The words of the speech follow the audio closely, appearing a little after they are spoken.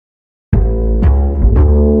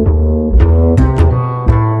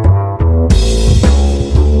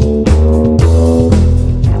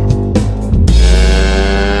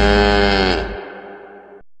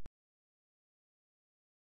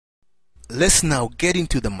Let's now get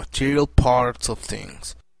into the material parts of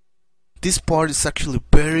things. This part is actually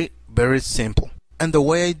very simple, and the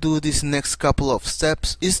way I do these next couple of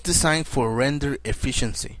steps is designed for render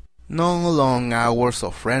efficiency. No long hours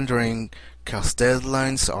of rendering, cause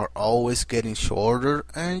deadlines are always getting shorter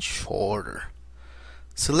and shorter.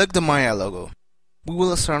 Select the Maya logo. We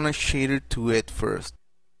will assign a shader to it first.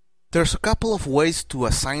 There's a couple of ways to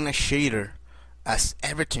assign a shader. As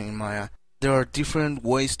everything in Maya, there are different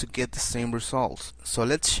ways to get the same results. So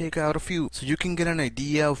let's check out a few so you can get an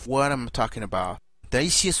idea of what I'm talking about. The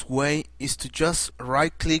easiest way is to just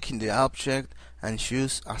right click in the object and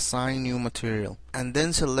choose Assign New Material, and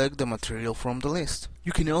then select the material from the list.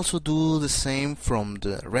 You can also do the same from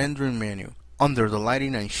the rendering menu, under the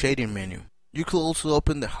lighting and shading menu. You could also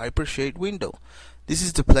open the Hypershade window. This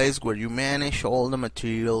is the place where you manage all the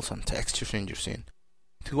materials and textures in your scene.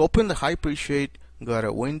 To open the Hypershade, go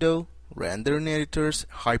to Window, Rendering Editors,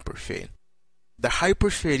 Hypershade. The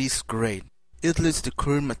Hypershade is great. It lists the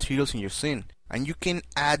current materials in your scene, and you can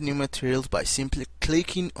add new materials by simply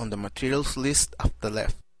clicking on the materials list at the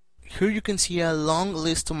left. Here you can see a long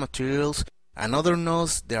list of materials and other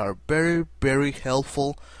notes that are very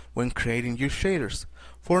helpful when creating your shaders.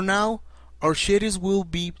 For now, our shaders will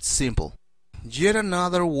be simple. Yet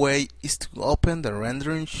another way is to open the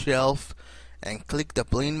rendering shelf and click the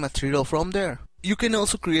blend material from there. You can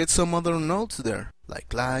also create some other nodes there,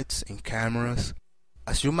 like lights and cameras.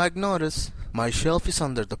 As you might notice, my shelf is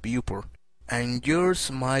under the viewport, and yours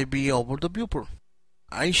might be over the viewport.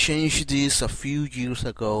 I changed this a few years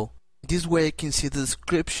ago. This way I can see the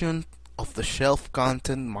description of the shelf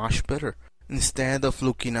content much better, instead of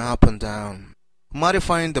looking up and down.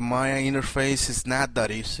 Modifying the Maya interface is not that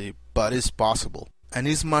easy, but it's possible, and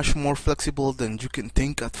it's much more flexible than you can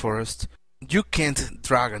think at first. You can't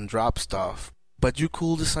drag and drop stuff, but you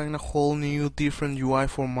could design a whole new different UI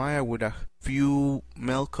for Maya with a few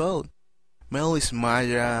Mel code. Mel is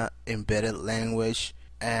Maya embedded language,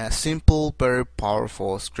 a simple, very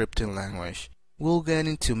powerful scripting language. We'll get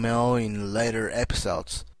into Mel in later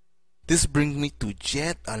episodes. This brings me to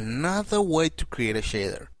yet another way to create a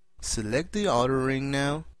shader. Select the outer ring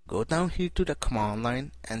now, go down here to the command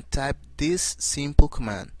line and type this simple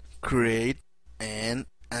command: create and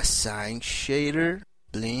assign shader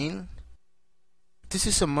blend. This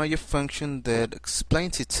is a Maya function that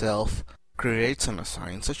explains itself, creates and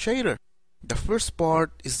assigns a shader. The first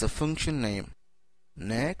part is the function name.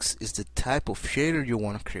 Next is the type of shader you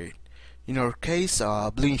want to create. In our case, a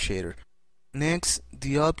blend shader. Next,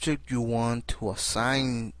 the object you want to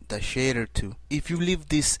assign the shader to. If you leave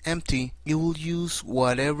this empty, it will use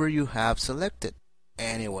whatever you have selected.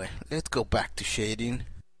 Anyway, let's go back to shading.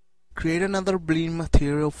 Create another blend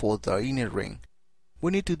material for the inner ring.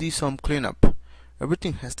 We need to do some cleanup.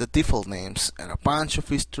 Everything has the default names and a bunch of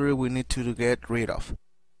history we need to get rid of.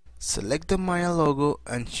 Select the Maya logo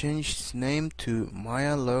and change its name to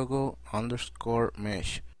Maya logo _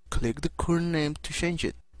 mesh. Click the current name to change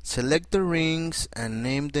it. Select the rings and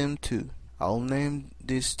name them to. I'll name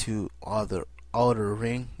this to outer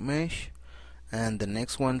ring mesh, and the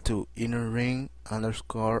next one to inner ring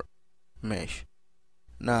 _ mesh.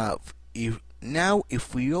 Now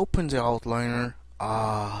if we open the outliner,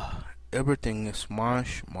 everything is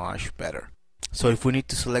much better. So if we need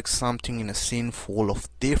to select something in a scene full of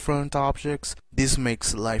different objects, this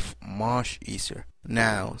makes life much easier.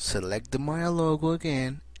 Now select the Maya logo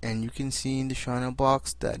again, and you can see in the channel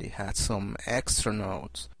box that it has some extra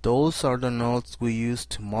nodes. Those are the nodes we use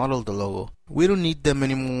to model the logo. We don't need them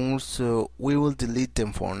anymore, so we will delete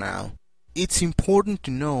them for now. It's important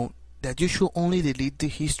to know that you should only delete the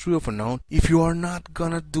history of a node if you are not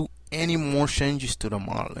gonna do any more changes to the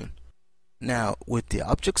modeling. Now, with the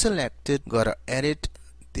object selected, go to Edit,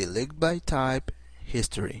 Delete by Type,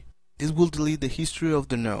 History. This will delete the history of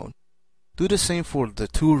the node. Do the same for the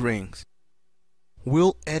two rings.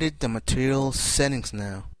 We'll edit the material settings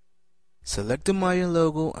now. Select the Maya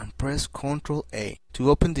logo and press Ctrl A to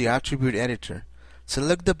open the attribute editor.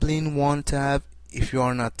 Select the Blend 1 tab if you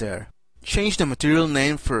are not there. Change the material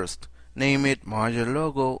name first. Name it Maya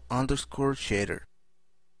logo _ shader.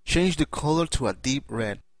 Change the color to a deep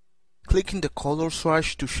red. Click in the color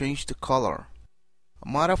swatch to change the color.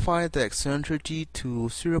 Modify the eccentricity to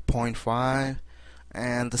 0.5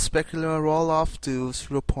 and the specular roll-off to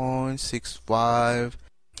 0.65.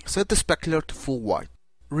 Set the specular to full white.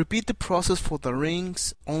 Repeat the process for the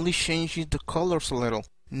rings, only changing the colors a little.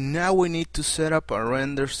 Now we need to set up our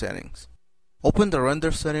render settings. Open the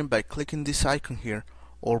render setting by clicking this icon here,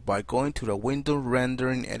 or by going to the window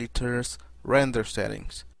rendering editors render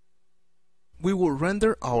settings. We will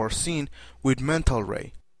render our scene with mental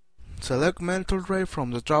ray. Select mental ray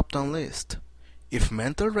from the drop-down list. If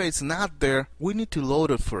mental ray is not there, we need to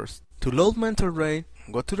load it first. To load mental ray,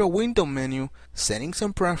 go to the window menu, Settings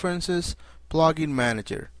and Preferences, Plugin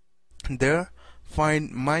Manager. There,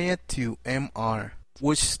 find Maya to MR,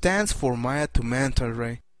 which stands for Maya to Mental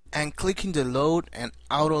Ray, and click in the Load and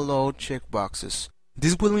Auto Load checkboxes.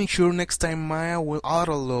 This will ensure next time Maya will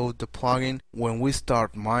auto load the plugin when we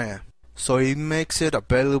start Maya, so it makes it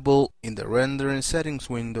available in the rendering settings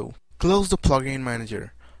window. Close the plugin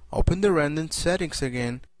manager, open the rendering settings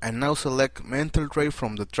again, and now select Mental Ray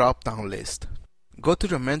from the drop-down list. Go to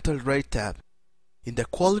the Mental Ray tab. In the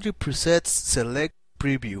Quality Presets, select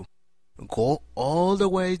Preview. Go all the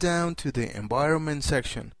way down to the Environment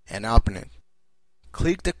section and open it.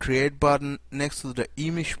 Click the Create button next to the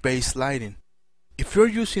image-based lighting. If you're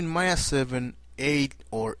using Maya 7, 8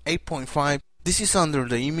 or 8.5, this is under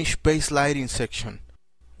the image-based lighting section.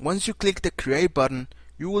 Once you click the Create button,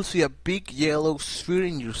 you will see a big yellow sphere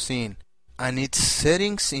in your scene and its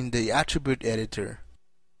settings in the Attribute Editor.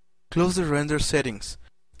 Close the render settings.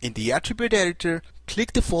 In the Attribute Editor,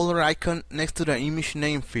 click the folder icon next to the image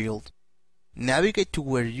name field. Navigate to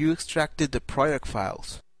where you extracted the project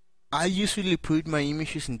files. I usually put my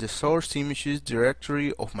images in the source images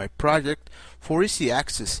directory of my project for easy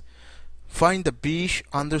access. Find the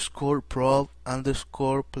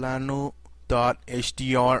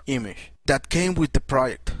bish_prov_plano.hdr image that came with the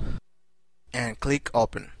project and click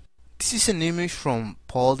Open. This is an image from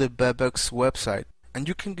Paul de Bebek's website, and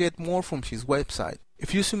you can get more from his website.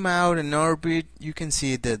 If you zoom out and orbit, you can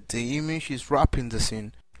see that the image is wrapping the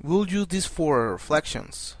scene. We'll use this for our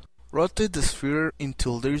reflections. Rotate the sphere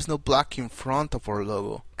until there is no black in front of our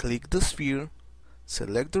logo. Click the sphere,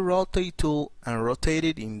 select the Rotate tool and rotate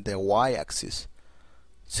it in the Y-axis.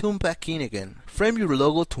 Zoom back in again. Frame your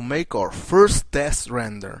logo to make our first test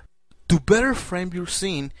render. To better frame your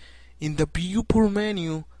scene, in the Viewport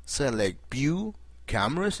menu, select View,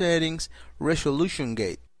 Camera Settings, Resolution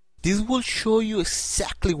Gate. This will show you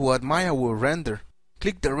exactly what Maya will render.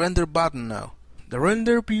 Click the Render button now. The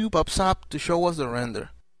render view pops up to show us the render.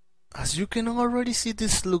 As you can already see,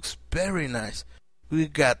 this looks very nice. We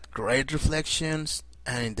got great reflections,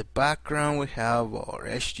 and in the background we have our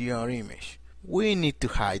HDR image. We need to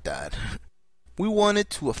hide that. We want it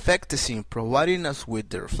to affect the scene, providing us with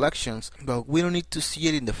the reflections, but we don't need to see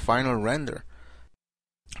it in the final render.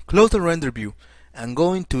 Close the render view and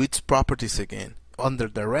go into its properties again. Under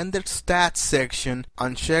the Render Stats section,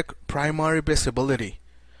 uncheck Primary Visibility.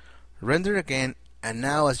 Render again, and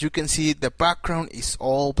now as you can see, the background is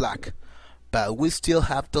all black, but we still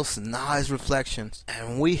have those nice reflections,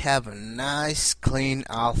 and we have a nice clean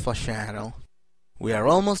alpha channel. We are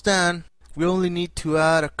almost done. We only need to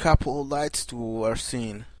add a couple of lights to our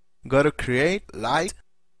scene. Go to Create, Light,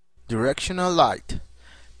 Directional Light.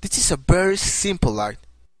 This is a very simple light.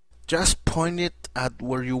 Just point it at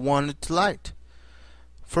where you want it to light.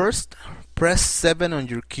 First, press 7 on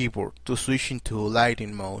your keyboard to switch into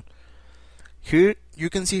lighting mode. Here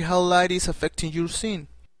you can see how light is affecting your scene,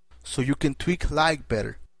 so you can tweak light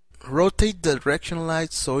better. Rotate the direction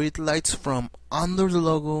light so it lights from under the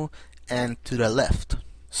logo and to the left,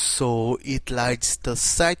 so it lights the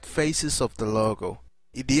side faces of the logo.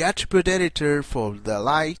 In the Attribute Editor for the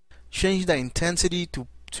light, change the intensity to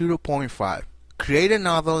 0.5. Create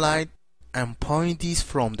another light and point this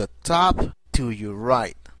from the top to your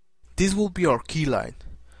right. This will be our key light.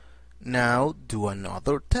 Now do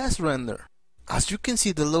another test render. As you can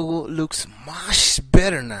see, the logo looks much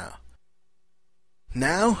better now.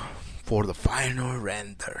 Now for the final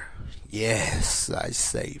render. Yes, I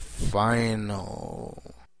say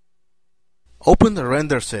final. Open the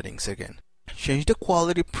render settings again. Change the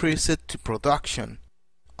quality preset to production.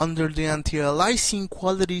 Under the anti-aliasing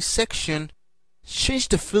quality section, change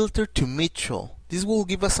the filter to Mitchell. This will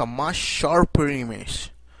give us a much sharper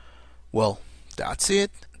image. Well, that's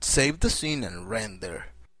it. Save the scene and render.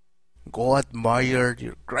 Go admire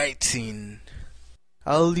your great scene.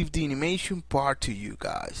 I'll leave the animation part to you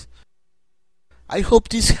guys. I hope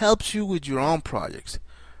this helps you with your own projects.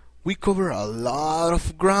 We cover a lot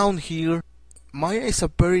of ground here. Maya is a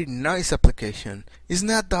very nice application. It's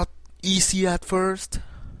not that easy at first,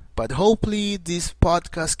 but hopefully this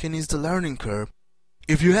podcast can ease the learning curve.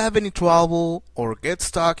 If you have any trouble or get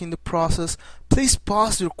stuck in the process, please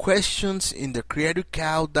post your questions in the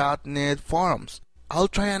creativecow.net forums. I'll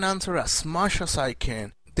try and answer as much as I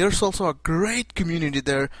can. There's also a great community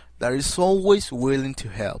there that is always willing to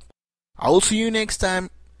help. I will see you next time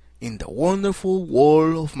in the wonderful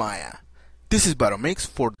world of Maya. This is Baromix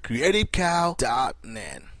for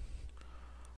creativecow.net.